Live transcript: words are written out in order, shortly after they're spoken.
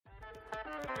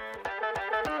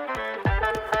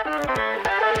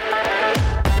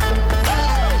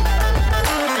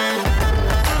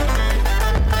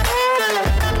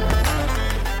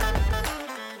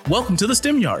Welcome to the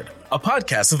STEM Yard, a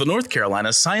podcast of the North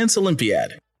Carolina Science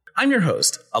Olympiad. I'm your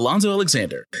host, Alonzo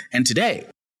Alexander, and today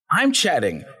I'm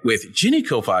chatting with Jenny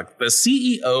Kofak, the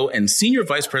CEO and Senior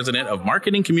Vice President of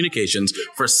Marketing Communications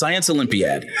for Science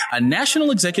Olympiad, a National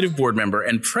Executive Board member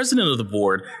and President of the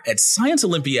Board at Science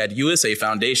Olympiad USA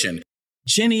Foundation.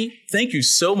 Jenny, thank you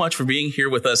so much for being here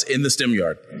with us in the STEM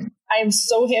Yard. I am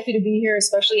so happy to be here,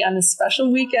 especially on this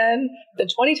special weekend, the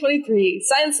 2023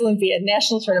 Science Olympiad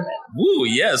National Tournament. Woo,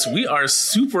 yes, we are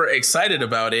super excited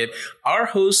about it. Our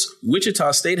hosts,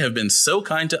 Wichita State, have been so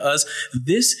kind to us.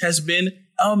 This has been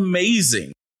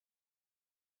amazing.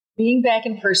 Being back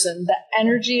in person, the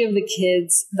energy of the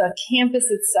kids, the campus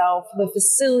itself, the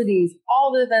facilities,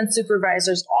 all the event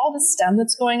supervisors, all the STEM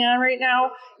that's going on right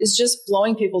now is just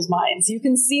blowing people's minds. You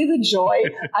can see the joy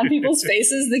on people's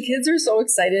faces. The kids are so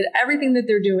excited. Everything that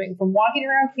they're doing, from walking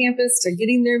around campus to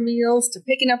getting their meals, to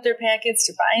picking up their packets,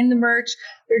 to buying the merch,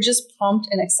 they're just pumped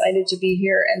and excited to be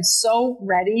here and so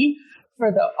ready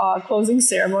for the closing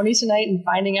ceremony tonight and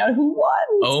finding out who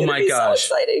won. Oh my gosh.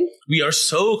 So exciting. We are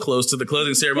so close to the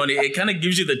closing ceremony. It kind of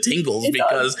gives you the tingles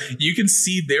because you can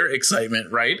see their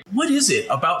excitement, right? What is it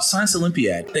about Science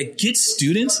Olympiad that gets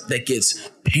students, that gets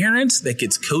parents, that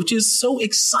gets coaches so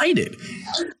excited?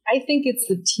 I think it's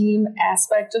the team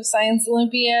aspect of Science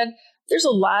Olympiad. There's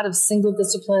a lot of single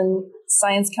discipline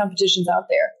science competitions out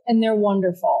there, and they're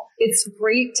wonderful. It's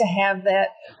great to have that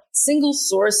single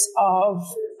source of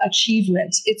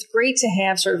achievement. It's great to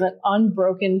have sort of an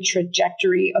unbroken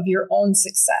trajectory of your own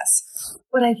success.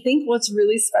 But I think what's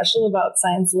really special about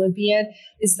Science Olympiad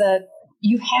is that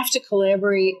you have to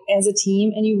collaborate as a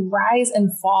team and you rise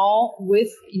and fall with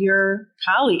your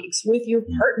colleagues, with your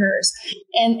partners.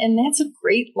 And that's a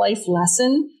great life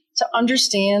lesson to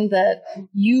understand that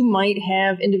you might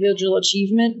have individual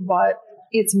achievement, but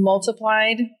it's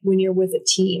multiplied when you're with a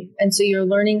team. And so you're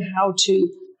learning how to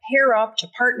pair up, to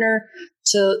partner,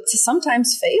 to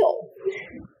sometimes fail.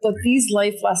 But these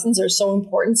life lessons are so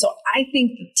important. So I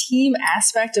think the team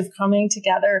aspect of coming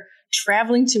together,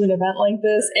 traveling to an event like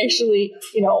this, actually,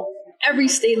 every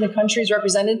state in the country is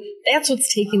represented. That's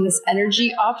what's taking this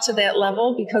energy up to that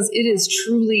level, because it is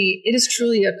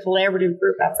truly a collaborative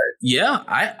group effort. Yeah,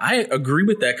 I agree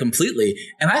with that completely.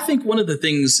 And I think one of the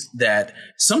things that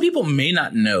some people may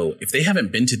not know if they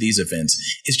haven't been to these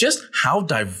events is just how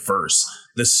diverse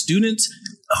the students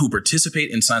who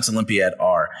participate in Science Olympiad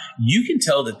are. You can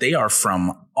tell that they are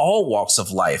from all walks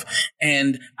of life.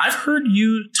 And I've heard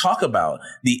you talk about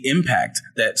the impact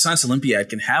that Science Olympiad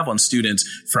can have on students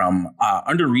from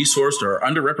under-resourced or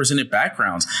underrepresented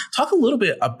backgrounds. Talk a little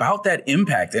bit about that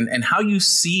impact and how you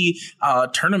see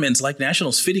tournaments like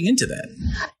nationals fitting into that.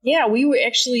 Yeah, we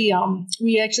actually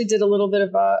did a little bit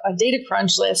of a data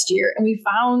crunch last year, and we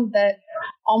found that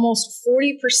almost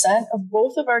 40% of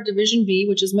both of our Division B,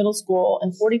 which is middle school,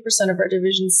 and 40% of our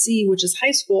Division C, which is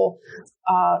high school,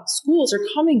 schools are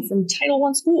coming from Title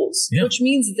I schools, which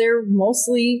means they're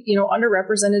mostly,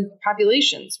 underrepresented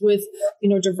populations with,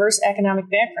 diverse economic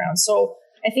backgrounds. So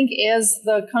I think as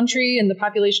the country and the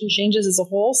population changes as a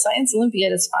whole, Science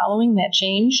Olympiad is following that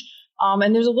change.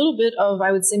 And there's a little bit of,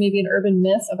 I would say, maybe an urban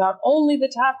myth about only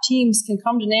the top teams can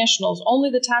come to nationals, only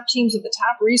the top teams with the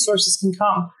top resources can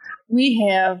come. We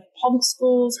have public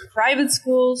schools, private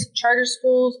schools, charter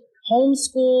schools, home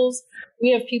schools.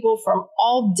 We have people from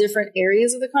all different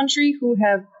areas of the country who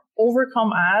have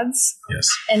overcome odds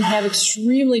and have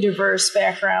extremely diverse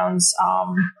backgrounds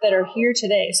that are here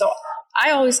today. So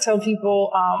I always tell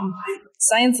people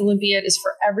Science Olympiad is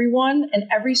for everyone, and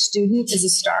every student is a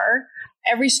star.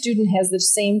 Every student has the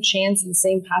same chance and the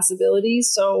same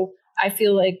possibilities. So I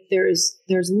feel like there's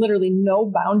literally no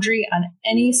boundary on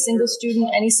any single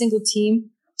student, any single team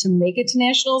to make it to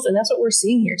nationals. And that's what we're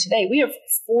seeing here today. We have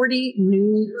 40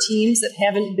 new teams that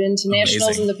haven't been to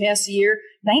nationals in the past year.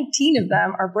 19 of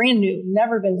them are brand new,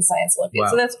 never been to Science Olympiad. Wow.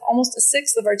 So that's almost a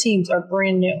sixth of our teams are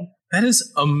brand new. That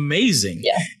is amazing.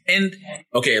 Yeah. And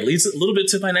okay, it leads a little bit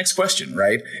to my next question,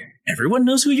 right? Everyone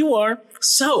knows who you are.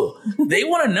 So they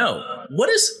want to know, what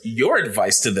is your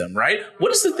advice to them, right?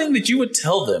 What is the thing that you would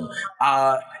tell them?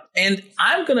 And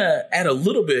I'm going to add a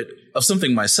little bit of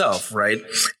something myself, right?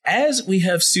 As we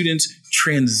have students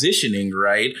transitioning,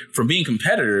 right, from being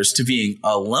competitors to being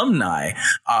alumni,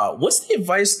 what's the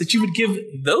advice that you would give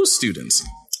those students?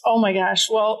 Oh my gosh.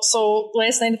 Well, so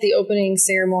last night at the opening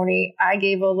ceremony, I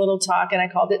gave a little talk and I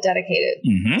called it Dedicated.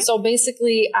 Mm-hmm. So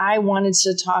basically, I wanted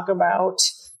to talk about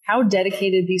how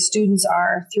dedicated these students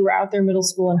are throughout their middle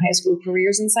school and high school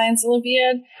careers in Science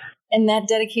Olympiad. And that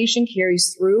dedication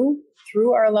carries through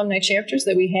through our alumni chapters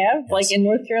that we have, like in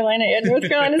North Carolina at North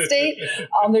Carolina State.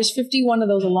 There's 51 of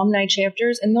those alumni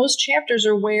chapters, and those chapters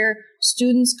are where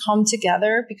students come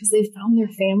together because they found their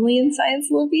family in Science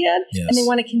Olympiad, and they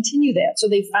want to continue that. So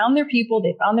they found their people,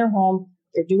 they found their home,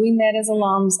 they're doing that as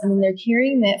alums, and then they're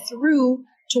carrying that through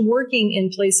to working in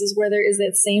places where there is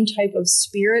that same type of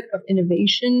spirit of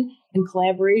innovation and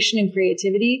collaboration and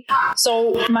creativity.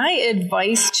 So my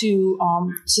advice to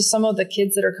some of the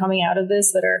kids that are coming out of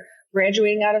this, that are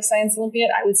graduating out of Science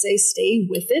Olympiad, I would say stay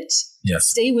with it. Yes.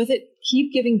 Stay with it.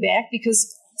 Keep giving back,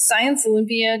 because Science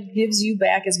Olympiad gives you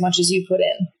back as much as you put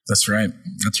in. That's right.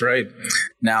 That's right.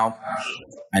 Now,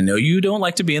 I know you don't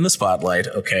like to be in the spotlight,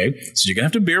 okay? So you're going to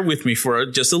have to bear with me for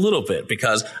just a little bit,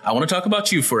 because I want to talk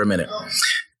about you for a minute.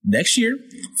 Next year,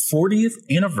 40th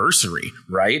anniversary,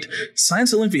 right?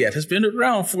 Science Olympiad has been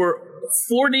around for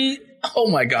 40,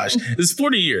 oh my gosh, it's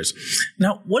 40 years.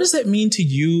 Now, what does that mean to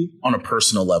you on a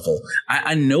personal level?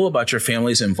 I know about your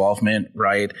family's involvement,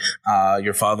 right?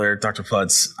 Your father, Dr.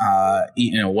 Plutz,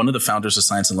 one of the founders of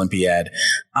Science Olympiad.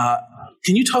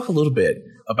 Can you talk a little bit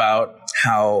about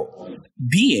how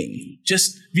being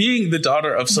the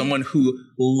daughter of someone who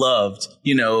loved,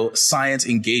 science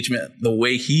engagement the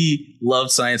way he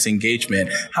loved science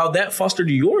engagement, how that fostered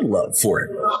your love for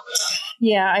it?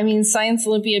 Yeah, I mean, Science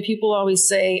Olympiad, people always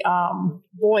say,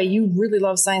 boy, you really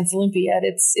love Science Olympiad.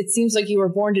 It seems like you were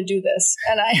born to do this.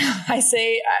 And I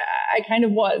say I kind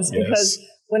of was, because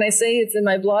when I say it's in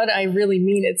my blood, I really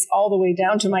mean it's all the way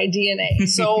down to my DNA.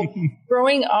 So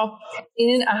growing up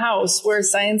in a house where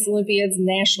Science Olympiad's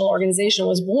national organization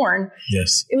was born,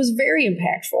 it was very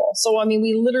impactful. So, I mean,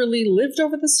 we literally lived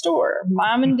over the store.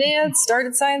 Mom and Dad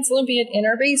started Science Olympiad in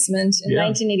our basement in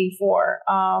 1984.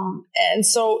 And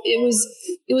so it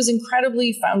was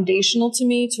incredibly foundational to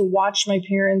me to watch my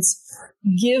parents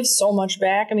give so much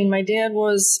back. I mean, my dad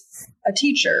was a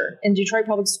teacher in Detroit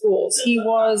Public Schools. He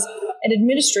was an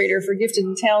administrator for gifted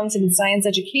and talented in science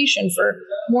education for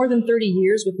more than 30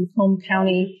 years with Macomb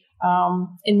County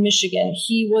in Michigan.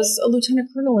 He was a lieutenant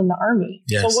colonel in the Army.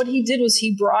 So what he did was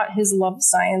he brought his love of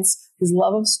science, his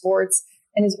love of sports,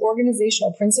 and his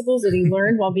organizational principles that he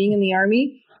learned while being in the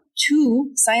Army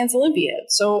to Science Olympiad.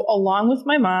 So along with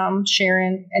my mom,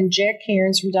 Sharon, and Jack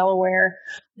Cairns from Delaware,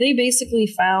 they basically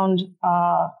found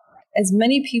as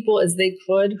many people as they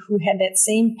could who had that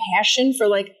same passion for,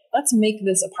 like, let's make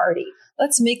this a party.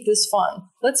 Let's make this fun.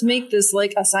 Let's make this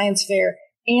like a science fair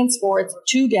and sports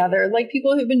together, like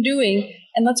people have been doing,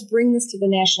 and let's bring this to the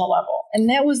national level. And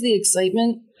that was the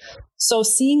excitement. So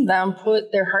seeing them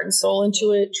put their heart and soul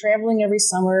into it, traveling every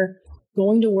summer,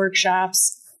 going to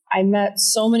workshops, I met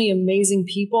so many amazing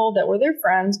people that were their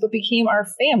friends, but became our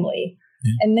family.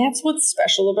 And that's what's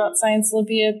special about Science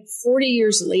Olympiad. 40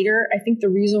 years later, I think the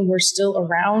reason we're still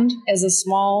around as a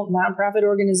small nonprofit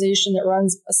organization that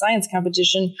runs a science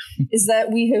competition is that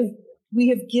we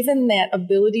have given that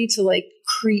ability to, like,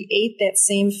 create that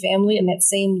same family and that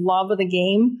same love of the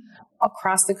game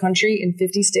across the country in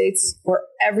 50 states, where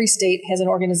every state has an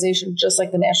organization just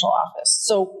like the national office.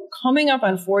 So coming up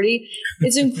on 40,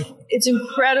 it's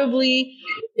incredibly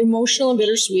emotional and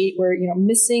bittersweet. We're,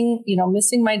 missing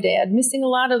my dad, missing a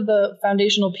lot of the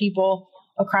foundational people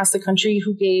across the country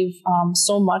who gave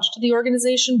so much to the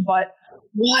organization. But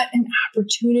what an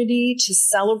opportunity to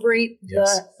celebrate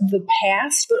the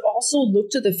past, but also look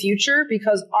to the future,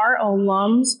 because our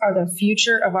alums are the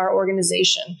future of our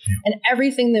organization. And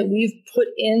everything that we've put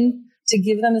in to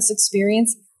give them this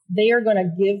experience, they are going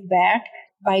to give back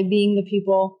by being the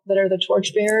people that are the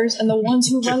torchbearers and the ones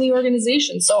who run the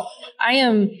organization. So I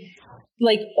am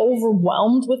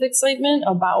overwhelmed with excitement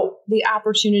about the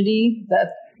opportunity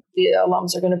that the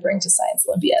alums are going to bring to Science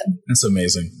Olympiad. That's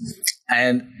amazing.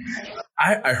 And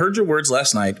I heard your words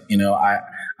last night.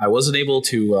 I wasn't able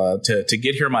to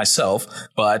get here myself,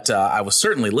 but I was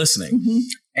certainly listening. Mm-hmm.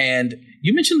 And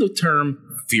you mentioned the term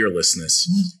fearlessness,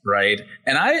 right?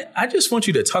 And I just want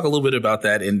you to talk a little bit about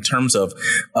that in terms of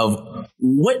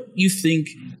what you think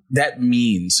that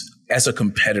means as a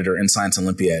competitor in Science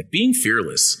Olympiad, being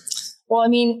fearless. Well, I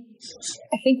mean,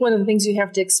 I think one of the things you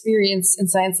have to experience in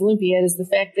Science Olympiad is the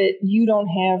fact that you don't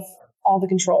have all the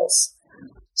controls.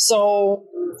 So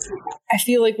I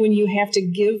feel like when you have to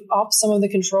give up some of the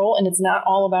control and it's not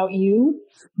all about you,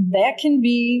 that can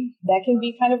be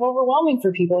kind of overwhelming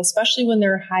for people, especially when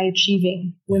they're high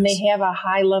achieving, when they have a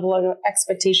high level of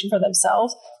expectation for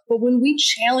themselves. But when we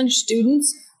challenge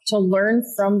students to learn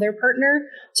from their partner,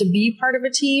 to be part of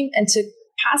a team, and to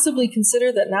possibly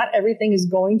consider that not everything is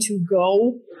going to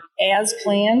go as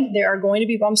planned. There are going to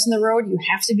be bumps in the road. You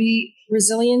have to be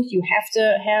resilient. You have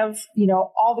to have,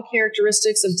 all the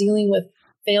characteristics of dealing with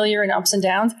failure and ups and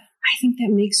downs. I think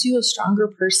that makes you a stronger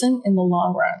person in the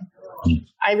long run.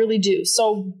 I really do.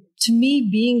 So to me,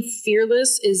 being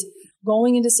fearless is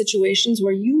going into situations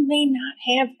where you may not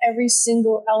have every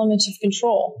single element of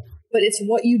control, but it's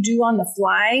what you do on the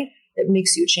fly that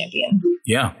makes you a champion.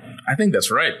 Yeah, I think that's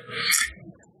right.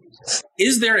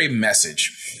 Is there a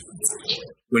message?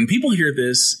 When people hear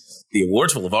this, the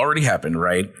awards will have already happened,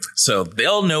 right? So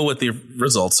they'll know what the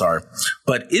results are.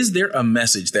 But is there a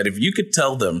message that if you could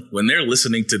tell them when they're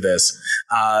listening to this,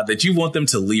 that you want them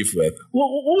to leave with, what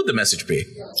would the message be?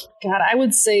 God, I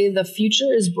would say the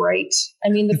future is bright. I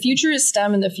mean, the future is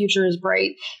STEM and the future is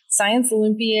bright. Science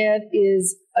Olympiad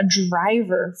is a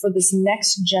driver for this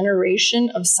next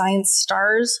generation of science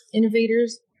stars,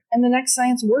 innovators, and the next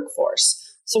science workforce.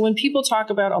 So when people talk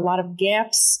about a lot of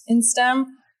gaps in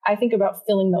STEM, I think about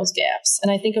filling those gaps.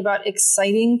 And I think about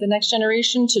exciting the next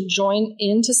generation to join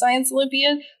into Science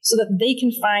Olympiad so that they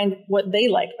can find what they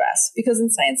like best. Because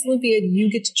in Science Olympiad, you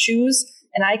get to choose,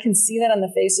 and I can see that on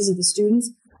the faces of the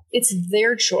students. It's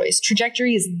their choice.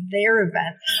 Trajectory is their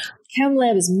event.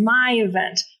 ChemLab is my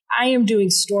event. I am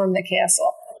doing Storm the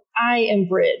Castle. I am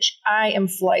Bridge. I am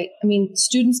Flight. I mean,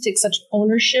 students take such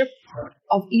ownership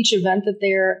of each event that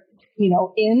they're,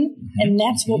 in, and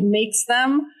that's what makes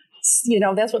them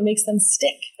that's what makes them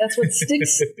stick. That's what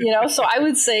sticks, So I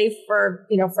would say for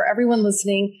everyone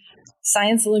listening,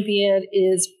 Science Olympiad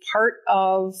is part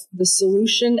of the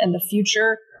solution and the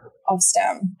future of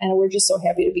STEM. And we're just so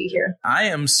happy to be here. I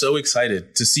am so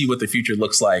excited to see what the future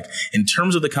looks like in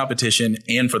terms of the competition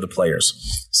and for the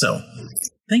players. So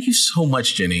thank you so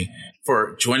much, Jenny,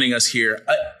 for joining us here.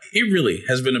 It really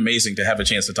has been amazing to have a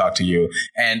chance to talk to you.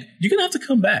 And you're going to have to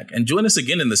come back and join us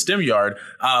again in the STEM yard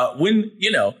when,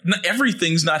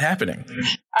 everything's not happening.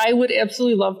 I would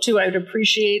absolutely love to. I would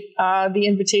appreciate the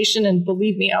invitation. And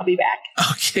believe me, I'll be back.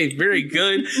 Okay, very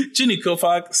good. Jenny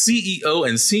Kofak, CEO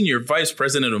and Senior Vice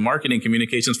President of Marketing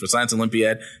Communications for Science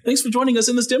Olympiad. Thanks for joining us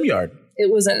in the STEM yard.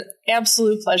 It was an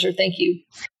absolute pleasure. Thank you.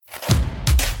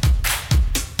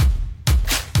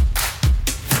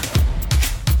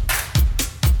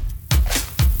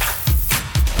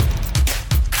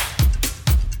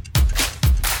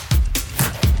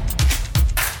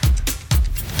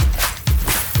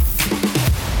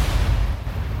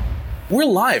 We're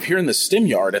live here in the STEM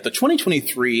Yard at the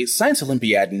 2023 Science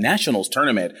Olympiad Nationals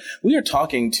Tournament. We are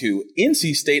talking to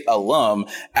NC State alum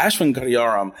Ashwin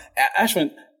Gadiyaram.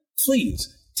 Ashwin, please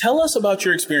tell us about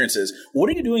your experiences. What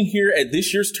are you doing here at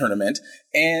this year's tournament?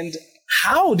 And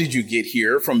how did you get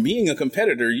here from being a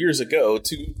competitor years ago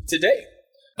to today?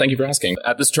 Thank you for asking.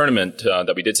 At this tournament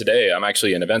that we did today, I'm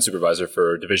actually an event supervisor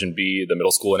for Division B, the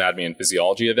Middle School Anatomy and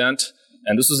Physiology event.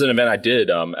 And this was an event I did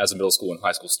as a middle school and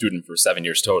high school student for 7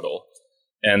 years total.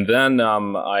 And then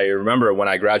I remember when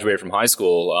I graduated from high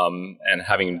school and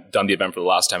having done the event for the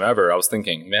last time ever, I was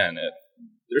thinking, man,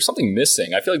 there's something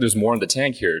missing. I feel like there's more in the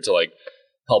tank here to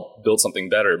help build something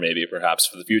better, maybe perhaps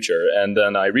for the future. And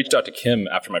then I reached out to Kim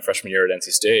after my freshman year at NC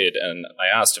State, and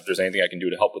I asked if there's anything I can do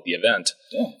to help with the event.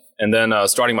 Yeah. And then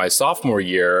starting my sophomore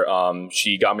year,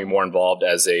 she got me more involved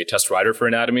as a test rider for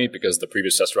anatomy because the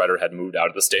previous test rider had moved out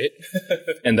of the state.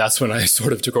 And that's when I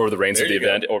sort of took over the reins of the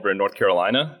event over in North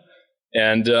Carolina.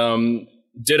 And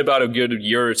did about a good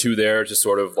year or two there, just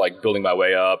sort of building my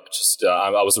way up. I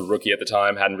was a rookie at the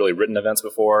time, hadn't really written events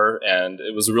before, and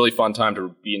it was a really fun time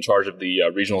to be in charge of the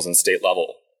regionals and state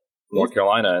level in North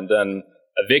Carolina. And then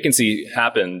a vacancy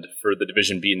happened for the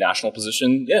Division B national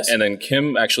position. Yes. And then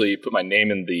Kim actually put my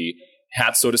name in the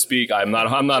hat, so to speak. I'm not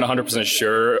 100%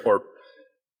 sure or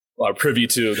privy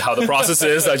to how the process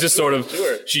is. I just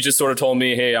she just sort of told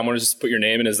me, hey, I'm going to just put your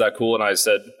name in. Is that cool? And I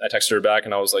texted her back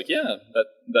and I was like, yeah,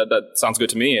 that sounds good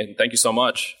to me. And thank you so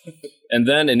much. And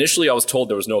then initially I was told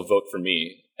there was no vote for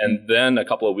me. And then a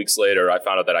couple of weeks later, I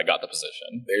found out that I got the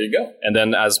position. There you go. And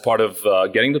then as part of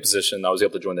getting the position, I was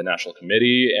able to join the national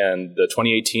committee. And the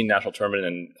 2018 national tournament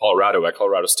in Colorado at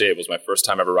Colorado State was my first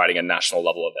time ever riding a national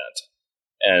level event.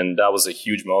 And that was a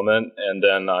huge moment. And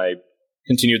then I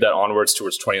continued that onwards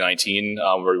towards 2019,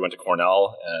 where we went to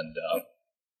Cornell and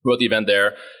wrote the event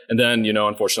there. And then,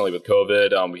 unfortunately with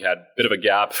COVID, we had a bit of a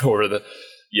gap over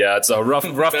it's a rough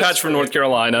patch for North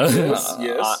Carolina. Yes.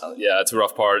 Yeah, it's a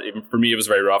rough part. Even for me, it was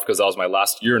very rough because that was my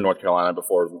last year in North Carolina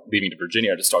before leaving to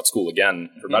Virginia to start school again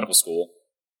for medical school.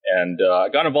 And I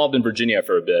got involved in Virginia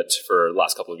for a bit for the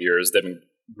last couple of years. They've been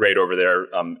great over there,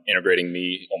 integrating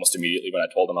me almost immediately when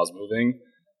I told them I was moving.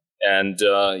 And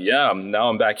now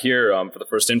I'm back here for the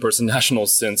first in-person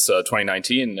nationals since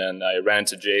 2019, and I ran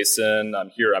into Jason. I'm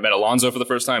here. I met Alonzo for the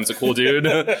first time. He's a cool dude.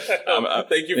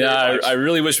 Thank you very much. I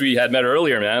really wish we had met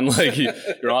earlier, man. Like,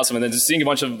 you're awesome. And then just seeing a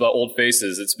bunch of old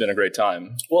faces, it's been a great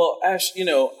time. Well, Ash,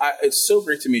 it's so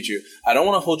great to meet you. I don't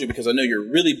want to hold you because I know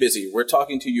you're really busy. We're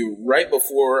talking to you right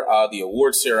before the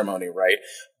award ceremony, right?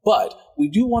 But we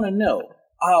do want to know,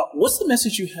 what's the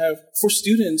message you have for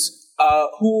students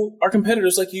who are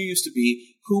competitors like you used to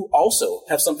be, who also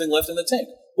have something left in the tank?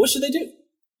 What should they do?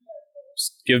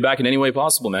 Just give back in any way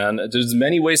possible, man. There's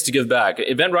many ways to give back.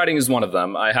 Event writing is one of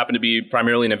them. I happen to be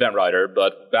primarily an event writer,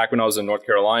 but back when I was in North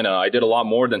Carolina, I did a lot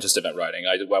more than just event writing.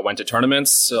 I went to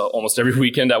tournaments almost every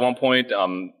weekend at one point,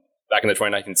 back in the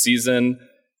 2019 season.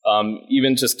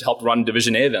 Even just helped run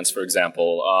Division A events, for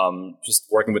example. Just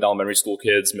working with elementary school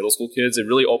kids, middle school kids, it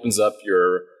really opens up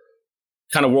your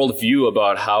kind of worldview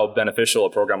about how beneficial a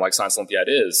program like Science Olympiad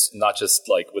is, not just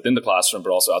like within the classroom, but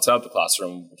also outside the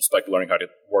classroom, with respect to learning how to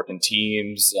work in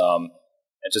teams,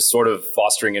 and just sort of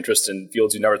fostering interest in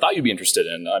fields you never thought you'd be interested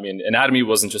in. I mean, anatomy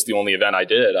wasn't just the only event I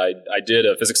did. I did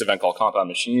a physics event called Compound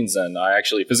Machines, and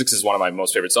physics is one of my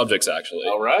most favorite subjects, actually.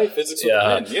 All right, physics.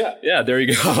 Yeah, there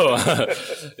you go.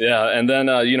 Yeah, and then,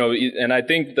 and I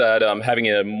think that having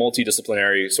a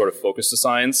multidisciplinary sort of focus to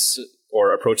science,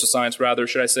 or approach to science, rather,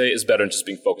 should I say, is better than just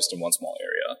being focused in one small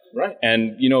area. Right.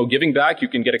 And, giving back, you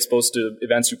can get exposed to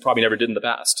events you probably never did in the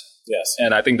past. Yes.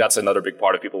 And I think that's another big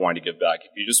part of people wanting to give back.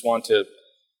 If you just want to,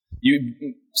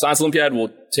 Science Olympiad will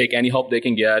take any help they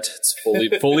can get. It's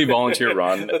fully volunteer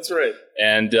run. That's right.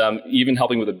 And even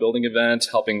helping with a building event,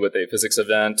 helping with a physics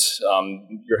event,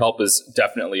 your help is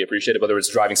definitely appreciated, whether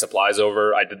it's driving supplies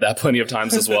over. I did that plenty of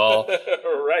times as well.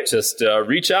 Right. Just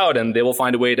reach out and they will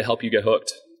find a way to help you get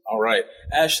hooked. All right.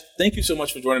 Ash, thank you so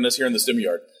much for joining us here in the STEM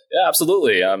Yard. Yeah,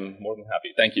 absolutely. I'm more than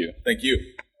happy. Thank you. Thank you.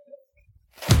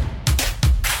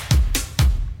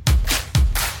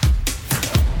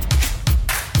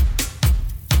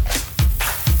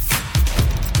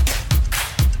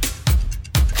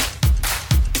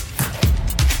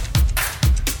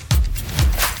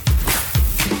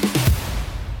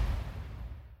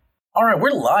 All right,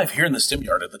 we're live here in the STEM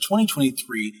Yard at the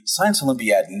 2023 Science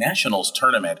Olympiad Nationals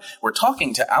Tournament. We're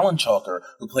talking to Alan Chalker,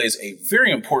 who plays a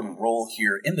very important role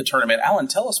here in the tournament. Alan,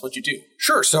 tell us what you do.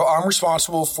 Sure. So I'm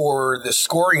responsible for the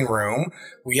scoring room.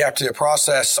 We have to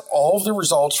process all of the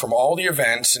results from all the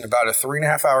events in about a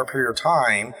 3.5 hour period of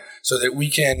time so that we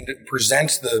can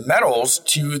present the medals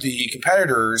to the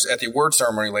competitors at the award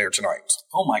ceremony later tonight.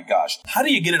 Oh my gosh. How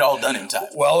do you get it all done in time?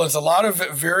 Well, there's a lot of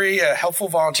very helpful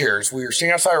volunteers. We are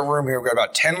standing outside our room here. We've got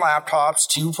about 10 laptops,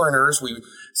 2 printers. We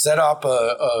set up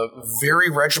a very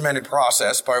regimented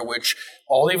process by which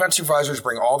all the event supervisors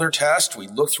bring all their tests. We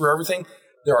look through everything.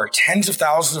 There are tens of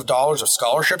thousands of dollars of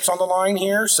scholarships on the line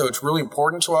here, so it's really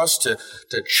important to us to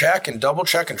check and double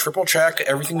check and triple check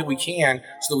everything that we can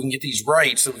so that we can get these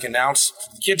right so that we can announce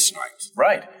to the kids tonight.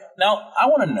 Right. Now, I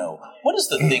want to know, what is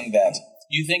the thing that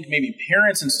you think maybe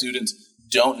parents and students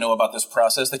don't know about this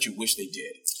process that you wish they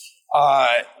did?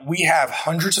 We have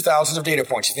hundreds of thousands of data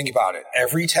points. You think about it.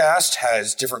 Every test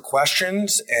has different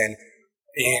questions, and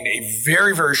in a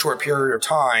very, very short period of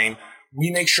time, we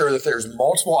make sure that there's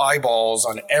multiple eyeballs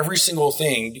on every single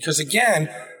thing because, again,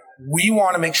 we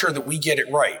want to make sure that we get it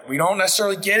right. We don't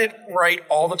necessarily get it right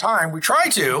all the time. We try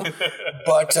to,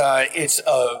 but it's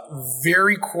a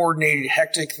very coordinated,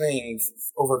 hectic thing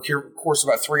over a course of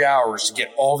about 3 hours to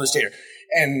get all this data.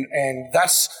 And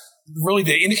that's really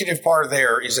the indicative part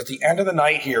there is at the end of the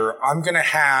night here, I'm going to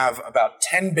have about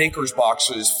 10 baker's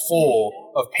boxes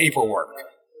full of paperwork.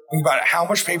 Think about how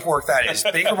much paperwork that is.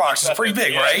 Baker box is pretty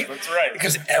big, right? That's right.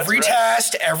 Because every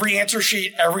test, every answer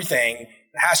sheet, everything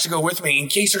has to go with me in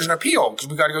case there's an appeal because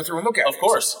we got to go through and look at it. Of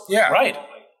course. Yeah. Right.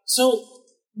 So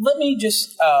let me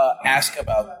just ask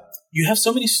about, you have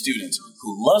so many students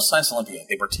who love Science Olympiad.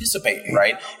 They participate,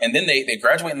 right? And then they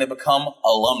graduate and they become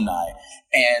alumni.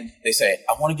 And they say,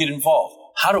 I want to get involved.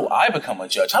 How do I become a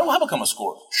judge? How do I become a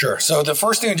scorer? Sure. So the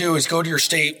first thing to do is go to your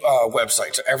state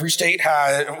website. So every state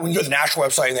has, when you go to the national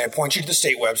website, and they point you to the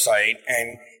state website,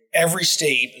 and every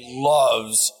state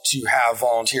loves to have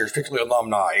volunteers, particularly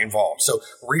alumni, involved. So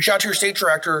reach out to your state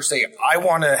director, say, I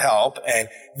want to help, and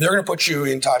they're going to put you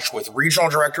in touch with regional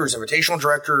directors, invitational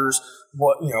directors,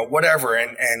 whatever.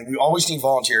 And we always need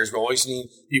volunteers. We always need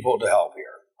people to help here.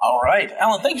 All right.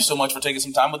 Alan, thank you so much for taking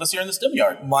some time with us here in the STEM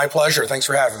Yard. My pleasure. Thanks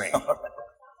for having me.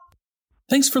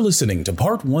 Thanks for listening to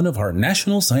part 1 of our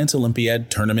National Science Olympiad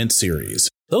Tournament series.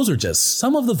 Those are just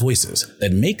some of the voices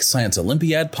that make Science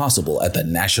Olympiad possible at the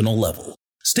national level.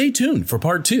 Stay tuned for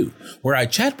part 2, where I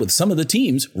chat with some of the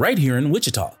teams right here in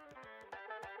Wichita.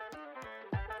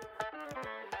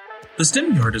 The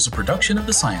STEM Yard is a production of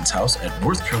the Science House at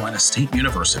North Carolina State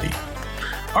University.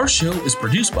 Our show is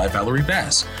produced by Valerie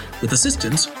Bass, with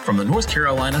assistance from the North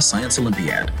Carolina Science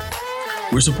Olympiad.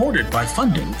 We're supported by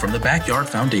funding from the Backyard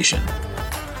Foundation.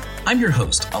 I'm your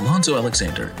host, Alonzo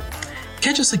Alexander.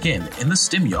 Catch us again in the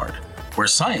STEM Yard, where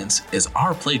science is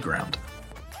our playground.